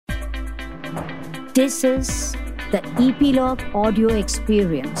This is the Epilogue audio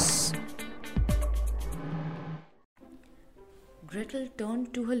experience. Gretel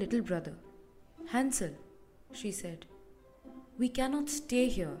turned to her little brother. Hansel, she said, we cannot stay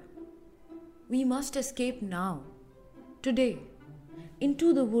here. We must escape now, today,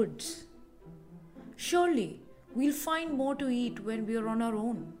 into the woods. Surely, we'll find more to eat when we are on our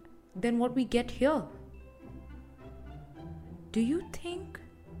own than what we get here. Do you think?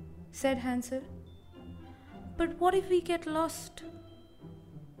 Said Hansel. But what if we get lost?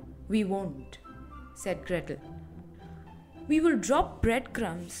 We won't, said Gretel. We will drop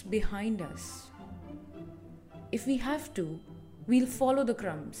breadcrumbs behind us. If we have to, we'll follow the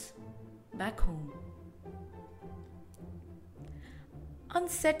crumbs back home.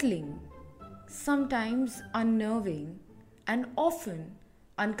 Unsettling, sometimes unnerving, and often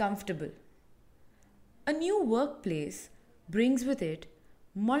uncomfortable. A new workplace brings with it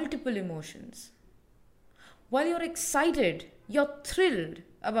multiple emotions. While you're excited, you're thrilled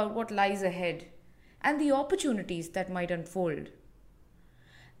about what lies ahead and the opportunities that might unfold.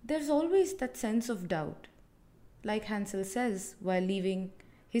 There's always that sense of doubt, like Hansel says while leaving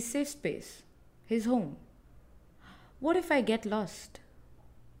his safe space, his home. What if I get lost?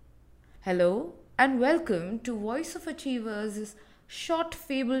 Hello and welcome to Voice of Achievers' short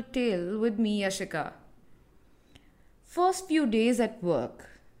fable tale with me, Yashika. First few days at work.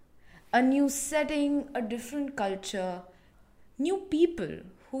 A new setting, a different culture, new people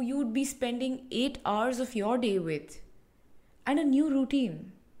who you would be spending 8 hours of your day with, and a new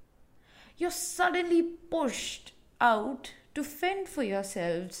routine. You're suddenly pushed out to fend for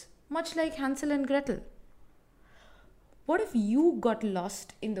yourselves, much like Hansel and Gretel. What if you got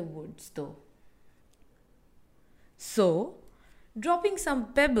lost in the woods, though? So, dropping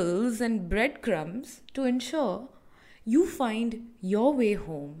some pebbles and breadcrumbs to ensure you find your way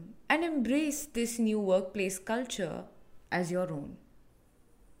home and embrace this new workplace culture as your own.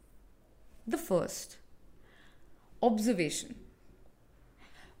 The first, observation.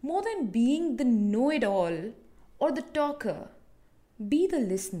 More than being the know-it-all or the talker, be the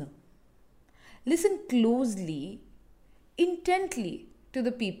listener. Listen closely, intently to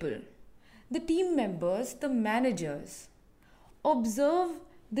the people, the team members, the managers. Observe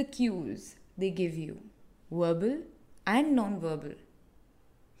the cues they give you, verbal and non-verbal.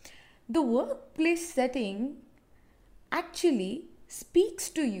 The workplace setting actually speaks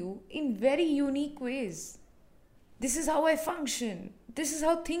to you in very unique ways. This is how I function. This is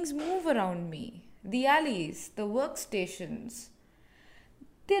how things move around me. The alleys, the workstations.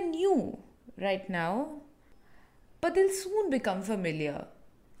 They're new right now, but they'll soon become familiar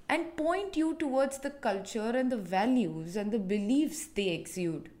and point you towards the culture and the values and the beliefs they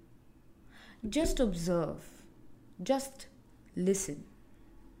exude. Just observe. Just listen.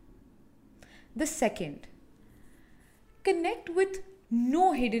 The second, connect with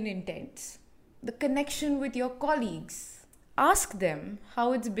no hidden intents. The connection with your colleagues. Ask them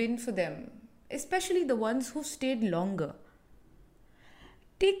how it's been for them, especially the ones who've stayed longer.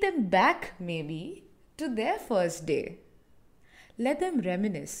 Take them back, maybe, to their first day. Let them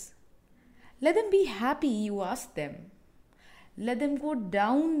reminisce. Let them be happy you asked them. Let them go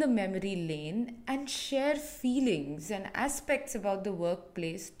down the memory lane and share feelings and aspects about the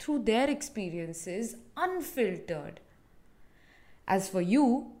workplace through their experiences unfiltered. As for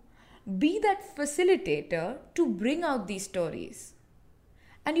you, be that facilitator to bring out these stories.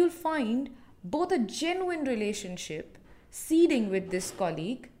 And you'll find both a genuine relationship seeding with this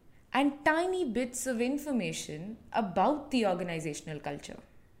colleague and tiny bits of information about the organizational culture.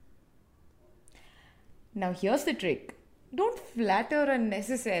 Now here's the trick. Don't flatter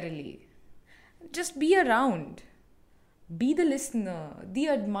unnecessarily. Just be around. Be the listener, the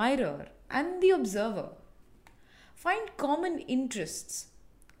admirer, and the observer. Find common interests,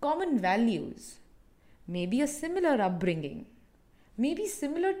 common values, maybe a similar upbringing, maybe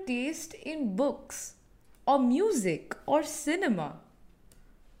similar taste in books, or music, or cinema,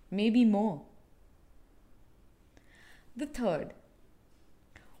 maybe more. The third,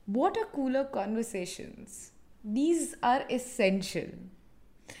 water cooler conversations. These are essential.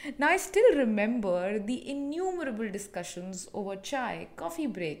 Now, I still remember the innumerable discussions over chai, coffee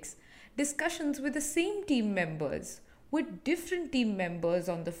breaks, discussions with the same team members, with different team members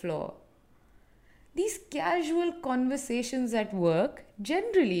on the floor. These casual conversations at work,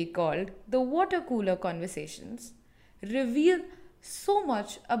 generally called the water cooler conversations, reveal so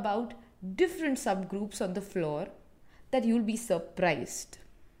much about different subgroups on the floor that you'll be surprised.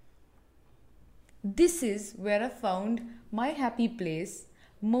 This is where I found my happy place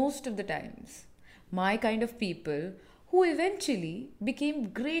most of the times. My kind of people who eventually became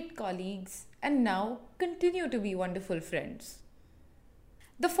great colleagues and now continue to be wonderful friends.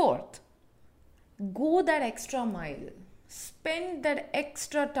 The fourth, go that extra mile. Spend that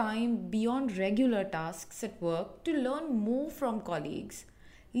extra time beyond regular tasks at work to learn more from colleagues,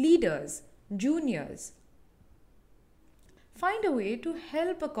 leaders, juniors. Find a way to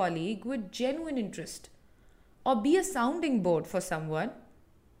help a colleague with genuine interest or be a sounding board for someone.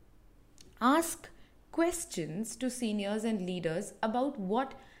 Ask questions to seniors and leaders about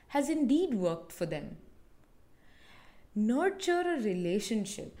what has indeed worked for them. Nurture a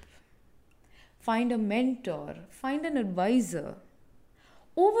relationship. Find a mentor, find an advisor.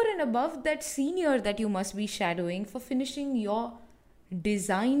 Over and above that senior that you must be shadowing for finishing your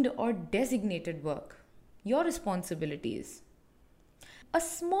designed or designated work, your responsibilities. A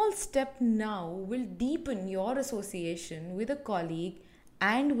small step now will deepen your association with a colleague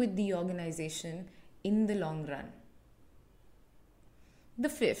and with the organization in the long run. The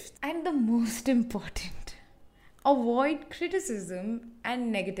fifth and the most important, avoid criticism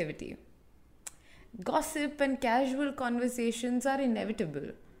and negativity. Gossip and casual conversations are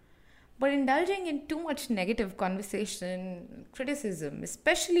inevitable, but indulging in too much negative conversation, criticism,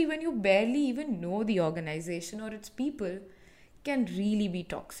 especially when you barely even know the organization or its people, can really be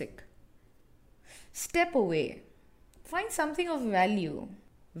toxic. Step away. Find something of value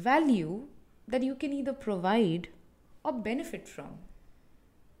that you can either provide or benefit from.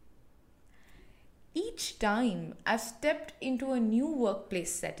 Each time I've stepped into a new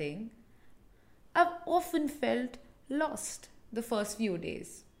workplace setting, I've often felt lost the first few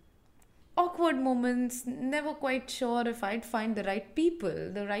days. Awkward moments, never quite sure if I'd find the right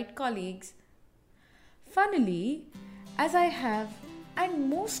people, the right colleagues. Funnily, as I have, and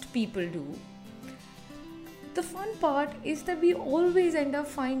most people do, the fun part is that we always end up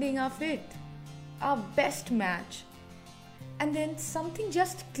finding our fit, our best match, and then something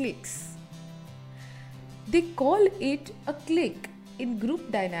just clicks. They call it a click in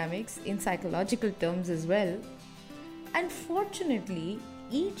group dynamics in psychological terms as well. And fortunately,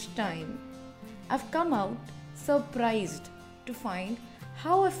 each time I've come out surprised to find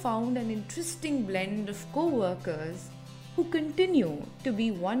how I found an interesting blend of co-workers who continue to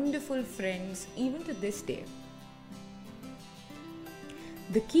be wonderful friends even to this day.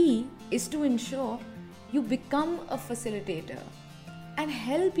 The key is to ensure you become a facilitator and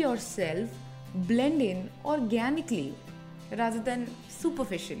help yourself blend in organically rather than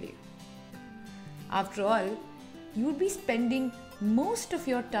superficially. After all, you would be spending most of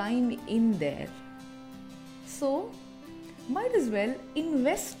your time in there. So, might as well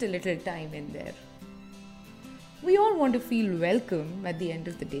invest a little time in there. We all want to feel welcome at the end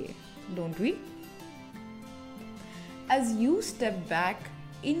of the day, don't we? As you step back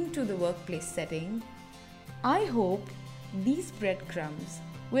into the workplace setting, I hope these breadcrumbs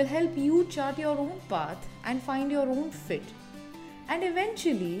will help you chart your own path and find your own fit, and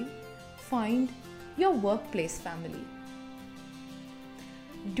eventually find your workplace family.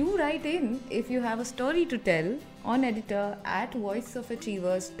 Do write in if you have a story to tell on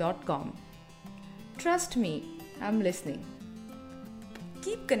editor@voiceofachievers.com. Trust me, I'm listening.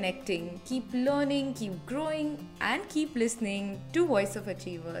 Keep connecting, keep learning, keep growing, and keep listening to Voice of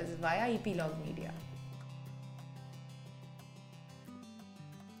Achievers via Epilogue Media.